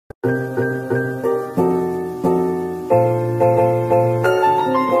Hi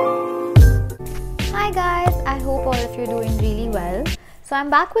guys, I hope all of you are doing really well. So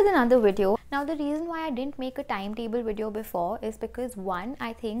I'm back with another video. Now the reason why I didn't make a timetable video before is because one,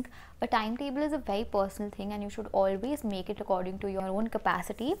 I think a timetable is a very personal thing and you should always make it according to your own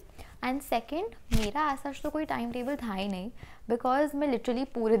capacity. And second, मेरा ऐसा तो कोई timetable था ही नहीं because मैं literally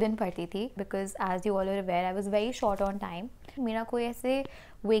पूरे दिन पढ़ती थी because as you all are aware I was very short on time. मेरा कोई ऐसे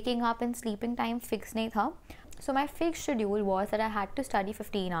waking up and sleeping time fix नहीं था. So my fixed schedule was that I had to study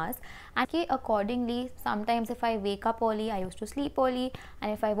 15 hours and accordingly sometimes if I wake up early I used to sleep early,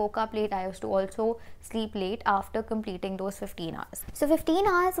 and if I woke up late I used to also sleep late after completing those 15 hours. So 15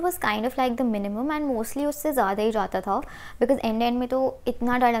 hours was kind of like the minimum and mostly उससे ज़्यादा ही जाता था because end में तो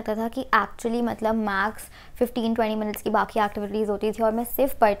इतना डर लगता था कि actually मतलब max 15-20 minutes की बाकी activities होती थी और मैं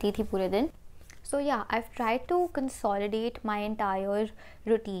सिर्फ पढ़ती थी पूरे दिन. So yeah, I've tried to consolidate my entire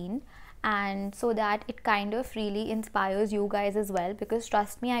routine and so that it kind of really inspires you guys as well, because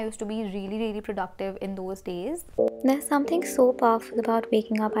trust me, I used to be really productive in those days. There's something so powerful about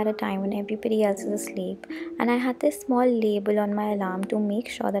waking up at a time when everybody else is asleep, and I had this small label on my alarm to make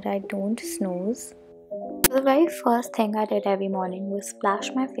sure that I don't snooze. So the very first thing I did every morning was splash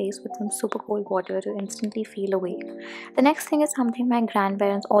my face with some super cold water to instantly feel awake. The next thing is something my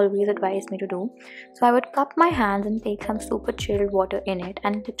grandparents always advised me to do. So I would cup my hands and take some super chilled water in it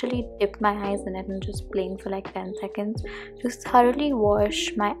and literally dip my eyes in it and just blink for like 10 seconds to thoroughly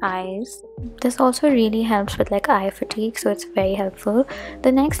wash my eyes. This also really helps with like eye fatigue, so it's very helpful.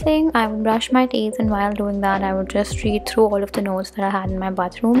 The next thing, I would brush my teeth, and while doing that I would just read through all of the notes that I had in my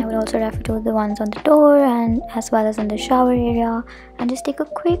bathroom. I would also refer to the ones on the door and as well as in the shower area, and just take a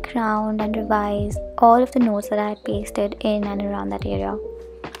quick round and revise all of the notes that I had pasted in and around that area.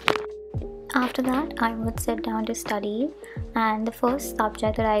 After that, I would sit down to study, and the first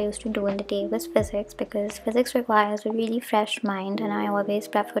subject that I used to do in the day was physics, because physics requires a really fresh mind and I always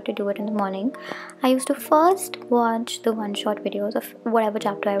prefer to do it in the morning. I used to first watch the one-shot videos of whatever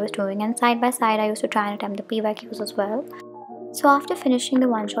chapter I was doing, and side by side I used to try and attempt the PYQs as well. So after finishing the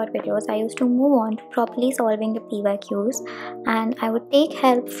one-shot videos, I used to move on to properly solving the PYQs, and I would take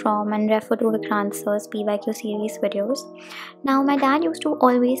help from and refer to Vikrant sir's PYQ series videos. Now my dad used to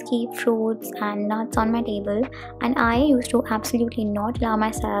always keep fruits and nuts on my table, and I used to absolutely not allow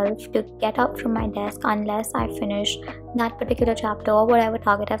myself to get up from my desk unless I finish that particular chapter or whatever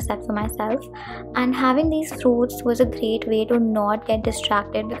target I've set for myself. And having these fruits was a great way to not get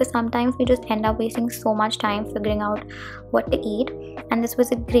distracted, because sometimes we just end up wasting so much time figuring out what to eat, and this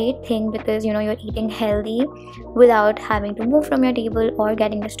was a great thing because you know you're eating healthy without having to move from your table or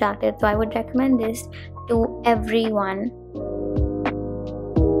getting distracted. So I would recommend this to everyone.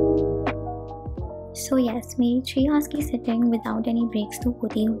 So yes, मेरी 3 hours की sitting without any breaks तो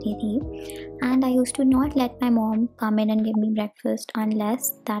होती थी, and I used to not let my mom come in and give me breakfast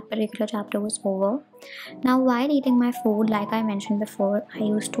unless that particular chapter was over. Now while eating my food, like I mentioned before, I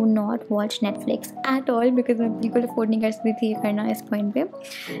used to not watch Netflix at all because मैं बिल्कुल afford नहीं कर सकती थी ये करना इस point पे.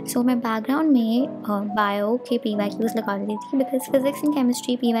 So मैं background में bio के PYQs लगा देती थी, because physics and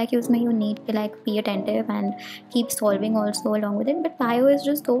chemistry PYQs में you need to like be attentive and keep solving also along with it, but bio is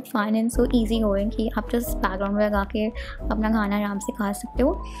just so fun and so easy going कि आप just background में लगा के अपना खाना आराम से खा सकते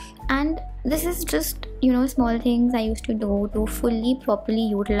हो. And this is just, you know, small things I used to do to fully properly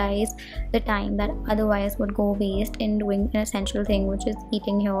utilize the time that otherwise would go waste in doing an essential thing, which is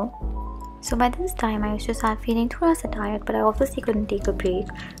eating here. So by this time I used to start feeling thoda sa tired, but I obviously couldn't take a break.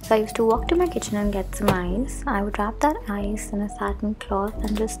 So I used to walk to my kitchen and get some ice. I would wrap that ice in a satin cloth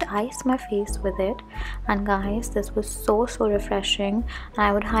and just ice my face with it. And guys, this was so refreshing, and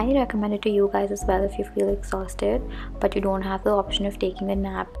I would highly recommend it to you guys as well if you feel exhausted but you don't have the option of taking a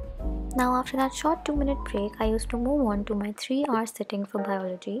nap. Now after that short 2-minute break, I used to move on to my 3-hour sitting for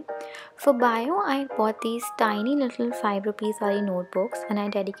biology. For bio, I bought these tiny little 5 rupees wali notebooks, and I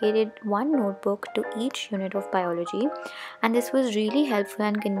dedicated one notebook to each unit of biology. And this was really helpful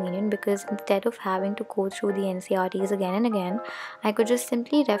and convenient because instead of having to go through the NCRTs again and again, I could just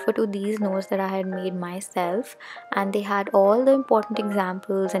simply refer to these notes that I had made myself, and they had all the important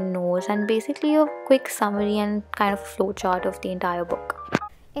examples and notes and basically a quick summary and kind of flowchart of the entire book.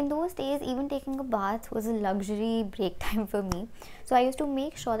 In those days, even taking a bath was a luxury break time for me. So I used to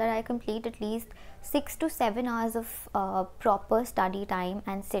make sure that I complete at least 6 to 7 hours of proper study time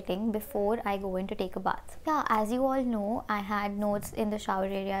and sitting before I go in to take a bath. Yeah, as you all know, I had notes in the shower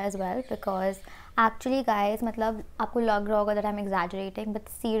area as well, because actually guys, matlab, aapko lag raha hoga that I'm exaggerating, but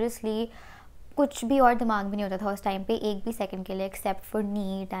seriously, कुछ भी और दिमाग में नहीं होता था उस time पे एक भी सेकंड के लिए, except for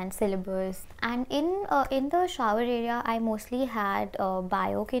neat and syllabus. And in the shower area I mostly had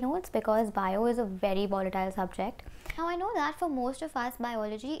bio के notes because bio is a very volatile subject. Now I know that for most of us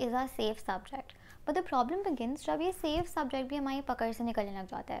biology is our safe subject. But the problem begins जब ये safe subject भी हमारी पकड़ से निकलने लग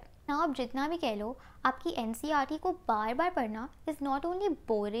जाता है ना. आप जितना भी कह लो, आपकी NCERT को बार बार पढ़ना is not only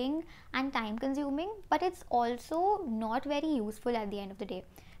boring and time consuming but it's also not very useful at the end of the day,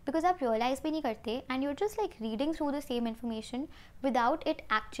 because आप रियलाइज़ भी नहीं करते and you're just like reading through the same information without it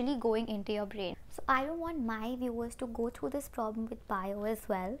actually going in to your brain. So I don't want my viewers to go through this problem with bio as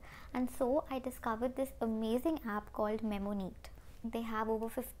well, and so I discovered this amazing app called memoneet. They have over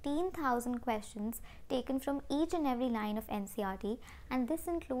 15,000 questions taken from each and every line of NCERT, and this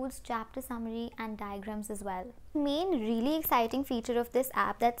includes chapter summary and diagrams as well. The main really exciting feature of this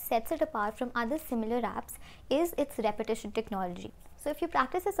app that sets it apart from other similar apps is its repetition technology. So if you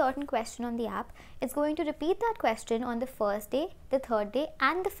practice a certain question on the app, it's going to repeat that question on the first day, the third day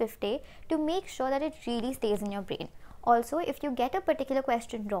and the fifth day to make sure that it really stays in your brain. Also, if you get a particular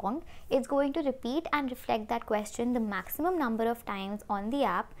question wrong, it's going to repeat and reflect that question the maximum number of times on the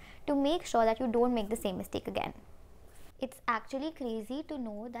app to make sure that you don't make the same mistake again. It's actually crazy to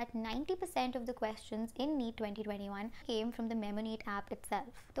know that 90% of the questions in NEET 2021 came from the memoneet app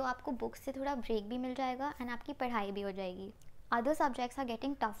itself. तो आपको books से थोड़ा break भी मिल जाएगा and आपकी पढ़ाई भी हो जाएगी. Other subjects are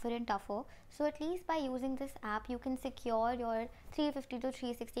getting tougher and tougher, so at least by using this app you can secure your 350 to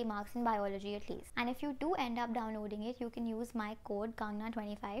 360 marks in biology at least. And if you do end up downloading it, you can use my code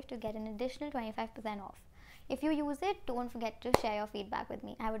kangna25 to get an additional 25% off. If you use it, don't forget to share your feedback with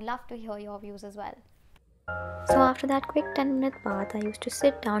me. I would love to hear your views as well. So after that quick 10-minute bath, I used to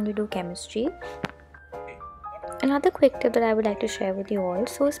sit down to do chemistry. Another quick tip that I would like to share with you all,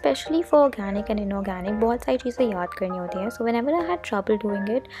 so especially for organic and inorganic, बहुत सारी चीज़ें याद करनी होती हैं. So whenever I had trouble doing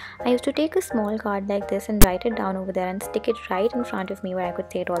it, I used to take a small card like this and write it down over there and stick it right in front of me where I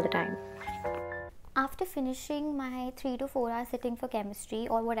could say it all the time. After finishing my 3 to 4 hour sitting for chemistry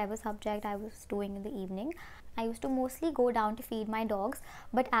or whatever subject I was doing in the evening, I used to mostly go down to feed my dogs.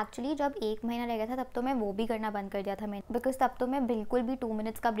 But actually जब एक महीना रह गया था तब तो मैं वो भी करना बंद कर दिया था मैंने, because तब तो मैं बिल्कुल भी 2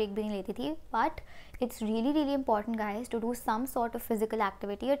 minutes का break भी नहीं लेती थी. But it's really important guys to do some sort of physical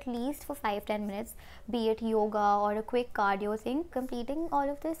activity at least for 5-10 minutes, be it yoga or a quick cardio thing. Completing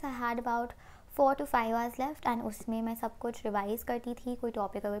all of this, I had about 4 to 5 hours left and उसमें मैं सब कुछ revise करती थी. कोई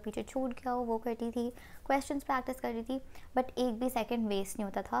topic अगर पीछे छूट गया हो वो करती थी, क्वेश्चंस प्रैक्टिस करती थी, बट एक भी सेकंड वेस्ट नहीं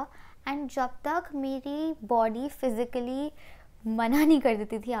होता था. एंड जब तक मेरी बॉडी फिज़िकली मना नहीं कर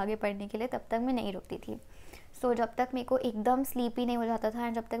देती थी आगे पढ़ने के लिए, तब तक मैं नहीं रुकती थी. सो जब तक मेरे को एकदम स्लीपी नहीं हो जाता था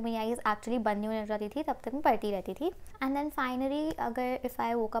एंड जब तक मेरी आईज एक्चुअली बंद नहीं हो जाती थी, तब तक मैं पढ़ती रहती थी. एंड देन फाइनली अगर if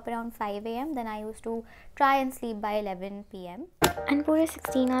I woke up around 5 AM, then I used to try and sleep by 11 PM. And पूरे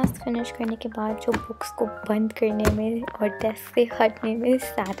 16 आवर्स फिनिश करने के बाद जो बुक्स को बंद करने में और डेस्क से हटने में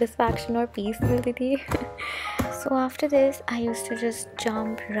सेटिस्फैक्शन और पीस मिलती थी. So after this, I used to just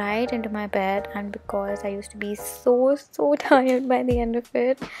jump right into my bed, and because I used to be so tired by the end of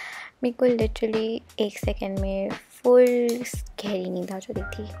it, मेरे को लिटरली 1 सेकेंड में फुल गहरी नींद आ जाती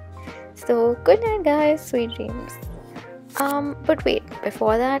थी. So good night guys, sweet dreams. But wait,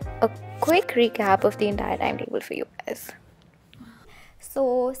 before that, a quick recap of the entire timetable for you guys. So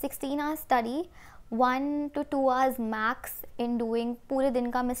 16 hours study, 1 to 2 hours max in doing पूरे दिन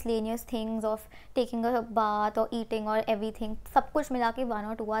का miscellaneous things of taking a bath or eating or everything. सब कुछ मिला के 1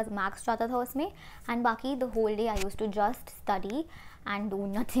 or 2 hours max जाता था उसमें, and बाकी the whole day I used to just study and do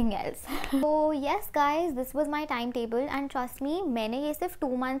nothing else. So yes guys, this was my timetable and trust me, मैंने ये सिर्फ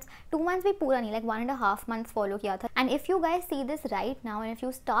 2 months भी पूरा नहीं, like 1.5 months follow किया था. And if you guys see this right now and if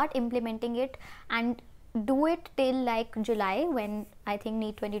you start implementing it and do it till like July, when I think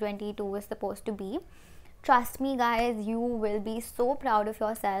NEET 2022 is supposed to be, trust me guys, you will be so proud of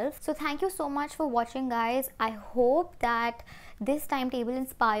yourself. So thank you so much for watching guys. I hope that this timetable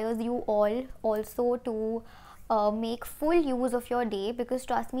inspires you all also to make full use of your day, because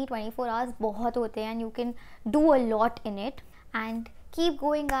trust me 24 hours बहुत होते हैं and you can do a lot in it. And keep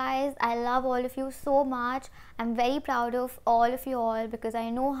going guys, I love all of you so much. I'm very proud of all of you all because I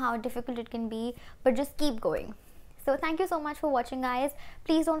know how difficult it can be, but just keep going. So thank you so much for watching guys.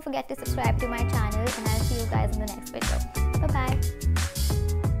 Please don't forget to subscribe to my channel and I'll see you guys in the next video. Bye bye.